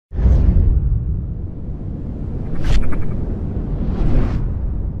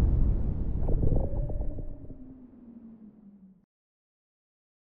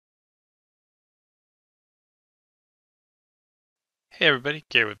Hey everybody,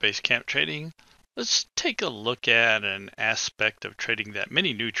 Gary with Basecamp Trading. Let's take a look at an aspect of trading that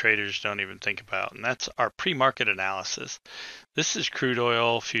many new traders don't even think about, and that's our pre-market analysis. This is crude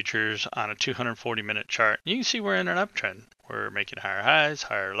oil futures on a 240-minute chart. You can see we're in an uptrend. We're making higher highs,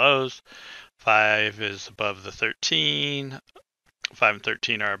 higher lows. 5 is above the 13. 5 and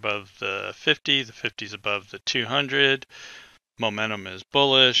 13 are above the 50. The 50 is above the 200. Momentum is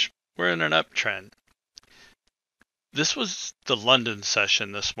bullish. We're in an uptrend. This was the London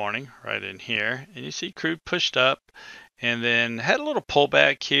session this morning, right in here. And you see crude pushed up and then had a little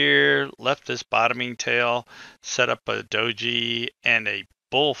pullback here, left this bottoming tail, set up a doji and a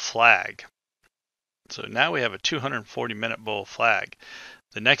bull flag. So now we have a 240-minute bull flag.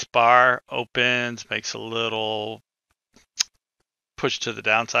 The next bar opens, makes a little push to the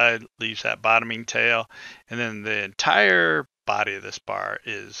downside, leaves that bottoming tail, and then the entire body of this bar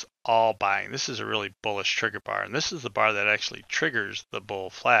is all buying. This is a really bullish trigger bar, and this is the bar that actually triggers the bull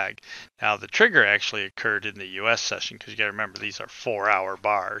flag. Now the trigger actually occurred in the US session, because you got to remember these are 4-hour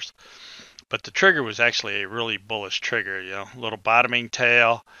bars, but the trigger was actually a really bullish trigger. Little bottoming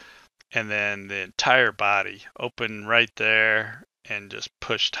tail, and then the entire body opened right there and just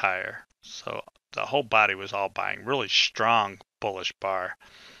pushed higher. So the whole body was all buying. Really strong bullish bar.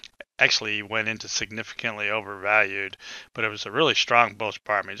 Actually went into significantly overvalued, but it was a really strong bullish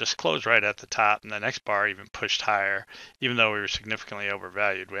bar. I mean, it just closed right at the top, and the next bar even pushed higher. Even though we were significantly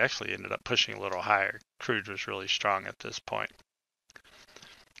overvalued, we actually ended up pushing a little higher. Crude was really strong at this point.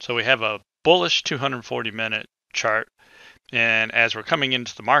 So we have a bullish 240-minute chart, and as we're coming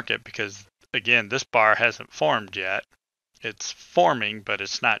into the market, because again, this bar hasn't formed yet, it's forming, but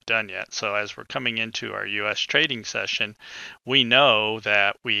it's not done yet. So as we're coming into our US trading session, we know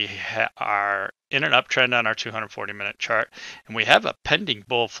that we are in an uptrend on our 240-minute chart, and we have a pending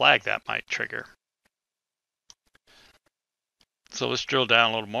bull flag that might trigger. So let's drill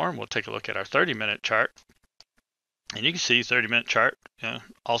down a little more, and we'll take a look at our 30-minute chart. And you can see 30-minute chart,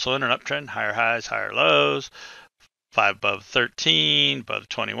 also in an uptrend, higher highs, higher lows, 5 above 13, above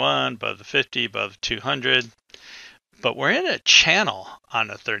 21, above the 50, above 200. But we're in a channel on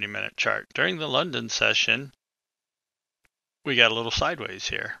the 30-minute chart. During the London session, we got a little sideways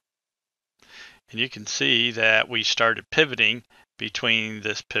here. And you can see that we started pivoting between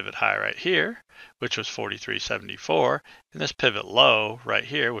this pivot high right here, which was 43.74, and this pivot low right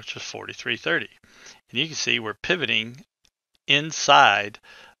here, which was 43.30. And you can see we're pivoting inside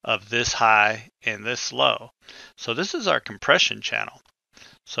of this high and this low. So this is our compression channel.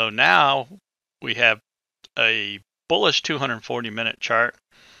 So now we have a bullish 240-minute chart.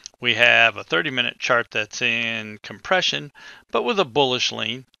 We have a 30-minute chart that's in compression, but with a bullish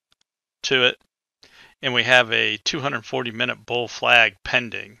lean to it. And we have a 240-minute bull flag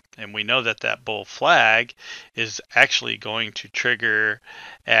pending. And we know that that bull flag is actually going to trigger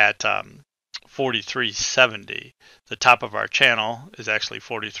at 43.70. The top of our channel is actually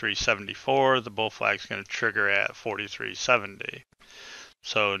 43.74. The bull flag is going to trigger at 43.70.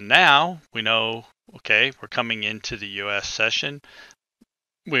 So now we know, okay, we're coming into the US session.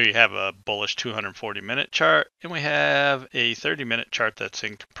 We have a bullish 240-minute chart, and we have a 30-minute chart that's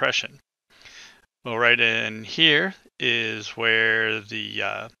in compression. Well, right in here is where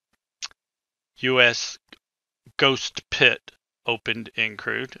the US ghost pit opened in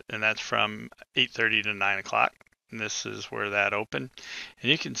crude, and that's from 8:30 to 9 o'clock. And this is where that opened.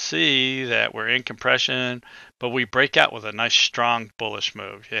 And you can see that we're in compression, but we break out with a nice strong bullish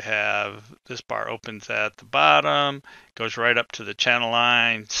move. You have this bar opens at the bottom, goes right up to the channel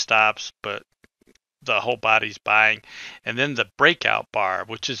line, stops, but the whole body's buying. And then the breakout bar,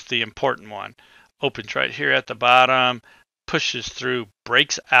 which is the important one, opens right here at the bottom, pushes through,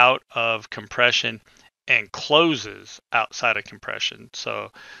 breaks out of compression, and closes outside of compression.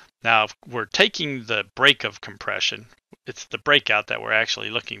 So now we're taking the break of compression. It's the breakout that we're actually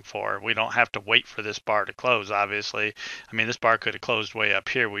looking for. We don't have to wait for this bar to close, obviously. I mean, this bar could have closed way up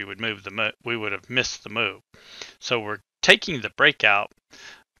here. We would have missed the move. So we're taking the breakout,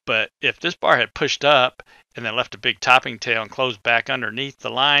 but if this bar had pushed up and then left a big topping tail and closed back underneath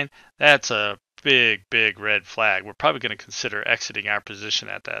the line, that's a big red flag. We're probably going to consider exiting our position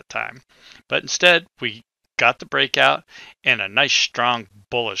at that time. But instead, we got the breakout and a nice strong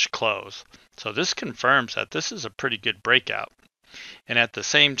bullish close. So this confirms that this is a pretty good breakout. And at the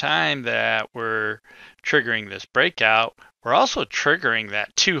same time that we're triggering this breakout, we're also triggering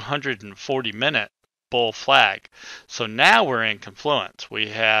that 240-minute bull flag. So now we're in confluence. We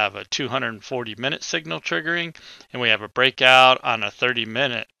have a 240-minute signal triggering, and we have a breakout on a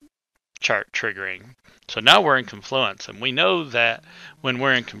 30-minute chart triggering. So now we're in confluence, and we know that when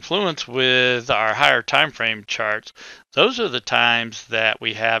we're in confluence with our higher time frame charts, those are the times that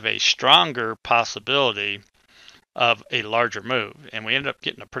we have a stronger possibility of a larger move. And we ended up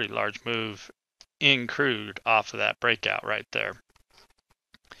getting a pretty large move in crude off of that breakout right there.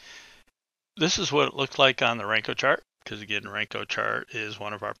 This is what it looked like on the Renko chart, because again, Renko chart is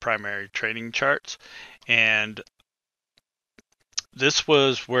one of our primary trading charts. And this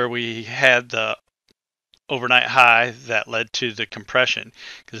was where we had the overnight high that led to the compression.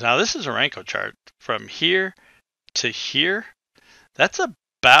 Because now this is a Renko chart. From here to here, that's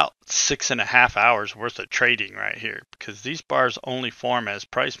about 6.5 hours worth of trading right here, because these bars only form as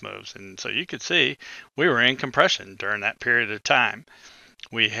price moves. And so you could see we were in compression during that period of time.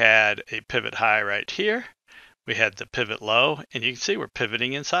 We had a pivot high right here. We had the pivot low, and you can see we're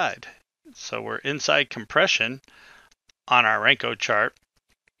pivoting inside. So we're inside compression on our Renko chart,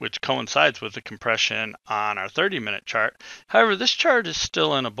 which coincides with the compression on our 30-minute chart. However, this chart is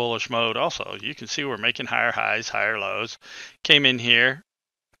still in a bullish mode also. You can see we're making higher highs, higher lows. Came in here,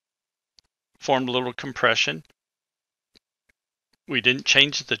 formed a little compression. We didn't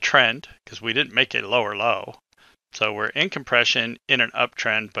change the trend because we didn't make a lower low. So we're in compression in an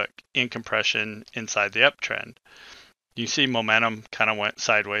uptrend, but in compression inside the uptrend. You see momentum kind of went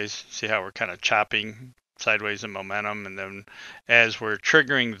sideways. See how we're kind of chopping sideways in momentum, and then as we're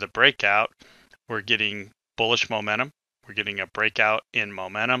triggering the breakout, we're getting bullish momentum. We're getting a breakout in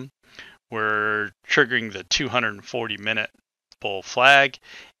momentum. We're triggering the 240-minute bull flag,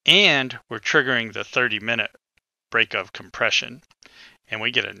 and we're triggering the 30-minute break of compression, and we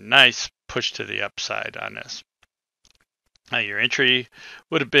get a nice push to the upside on this. Now your entry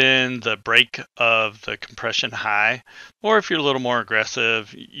would have been the break of the compression high, or if you're a little more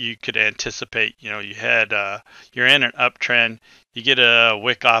aggressive, you could anticipate, you had you're in an uptrend, you get a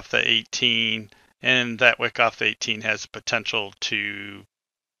wick off the 18, and that wick off the 18 has potential to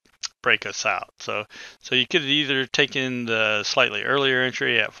break us out. So you could either taken the slightly earlier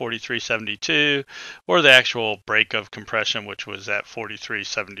entry at 43.72, or the actual break of compression, which was at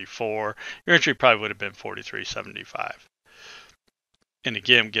 43.74. Your entry probably would have been 43.75. And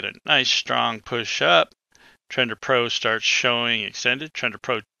again, get a nice strong push up. Trender Pro starts showing extended. Trender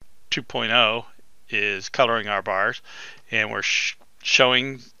Pro 2.0 is coloring our bars, and we're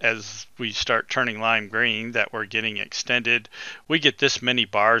showing as we start turning lime green that we're getting extended. We get this many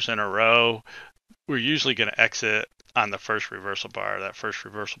bars in a row, we're usually going to exit on the first reversal bar. That first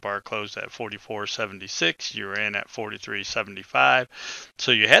reversal bar closed at 44.76. You were in at 43.75.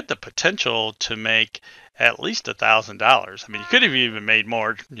 So you had the potential to make at least $1,000. I mean, you could have even made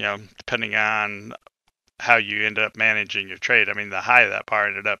more, depending on how you end up managing your trade. I mean, the high of that bar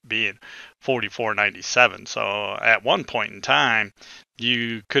ended up being 44.97. So at one point in time,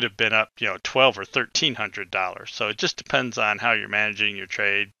 you could have been up, $1,200 or $1,300. So it just depends on how you're managing your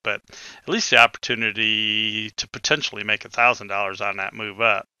trade, but at least the opportunity to potentially make $1,000 on that move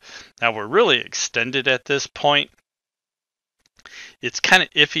up. Now we're really extended at this point. It's kind of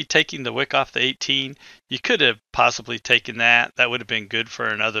iffy taking the wick off the 18. You could have possibly taken that. That would have been good for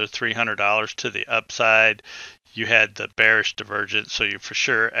another $300 to the upside. You had the bearish divergence, so you're for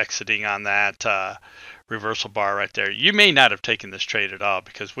sure exiting on that reversal bar right there. You may not have taken this trade at all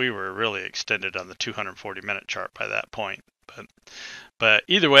because we were really extended on the 240-minute chart by that point. But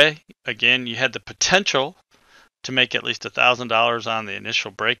either way, again, you had the potential to make at least $1,000 on the initial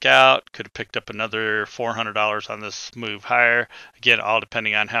breakout. Could have picked up another $400 on this move higher. Again, all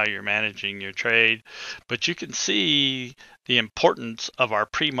depending on how you're managing your trade. But you can see the importance of our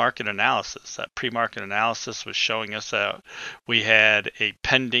pre-market analysis. That pre-market analysis was showing us that we had a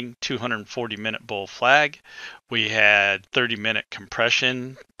pending 240-minute bull flag. We had 30-minute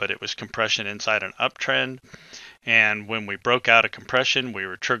compression, but it was compression inside an uptrend. And when we broke out of compression, we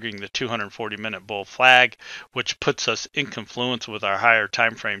were triggering the 240-minute bull flag, which puts us in confluence with our higher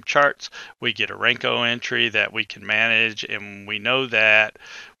time frame charts. We get a Renko entry that we can manage, and we know that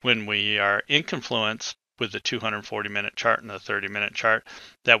when we are in confluence with the 240-minute chart and the 30-minute chart,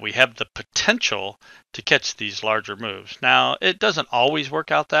 that we have the potential to catch these larger moves. Now, it doesn't always work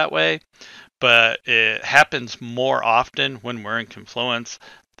out that way, but it happens more often when we're in confluence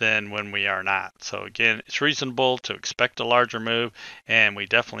than when we are not. So again, it's reasonable to expect a larger move, and we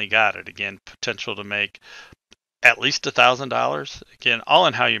definitely got it. Again, potential to make at least $1,000. Again, all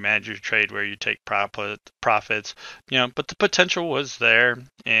in how you manage your trade, where you take profits, but the potential was there.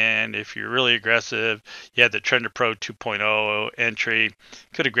 And if you're really aggressive, you had the Trender Pro 2.0 entry,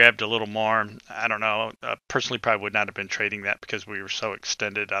 could have grabbed a little more. I don't know. Personally, probably would not have been trading that because we were so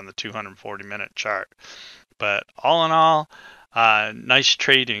extended on the 240-minute chart. But all in all, Nice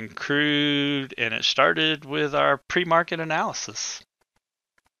trade in crude, and it started with our pre-market analysis.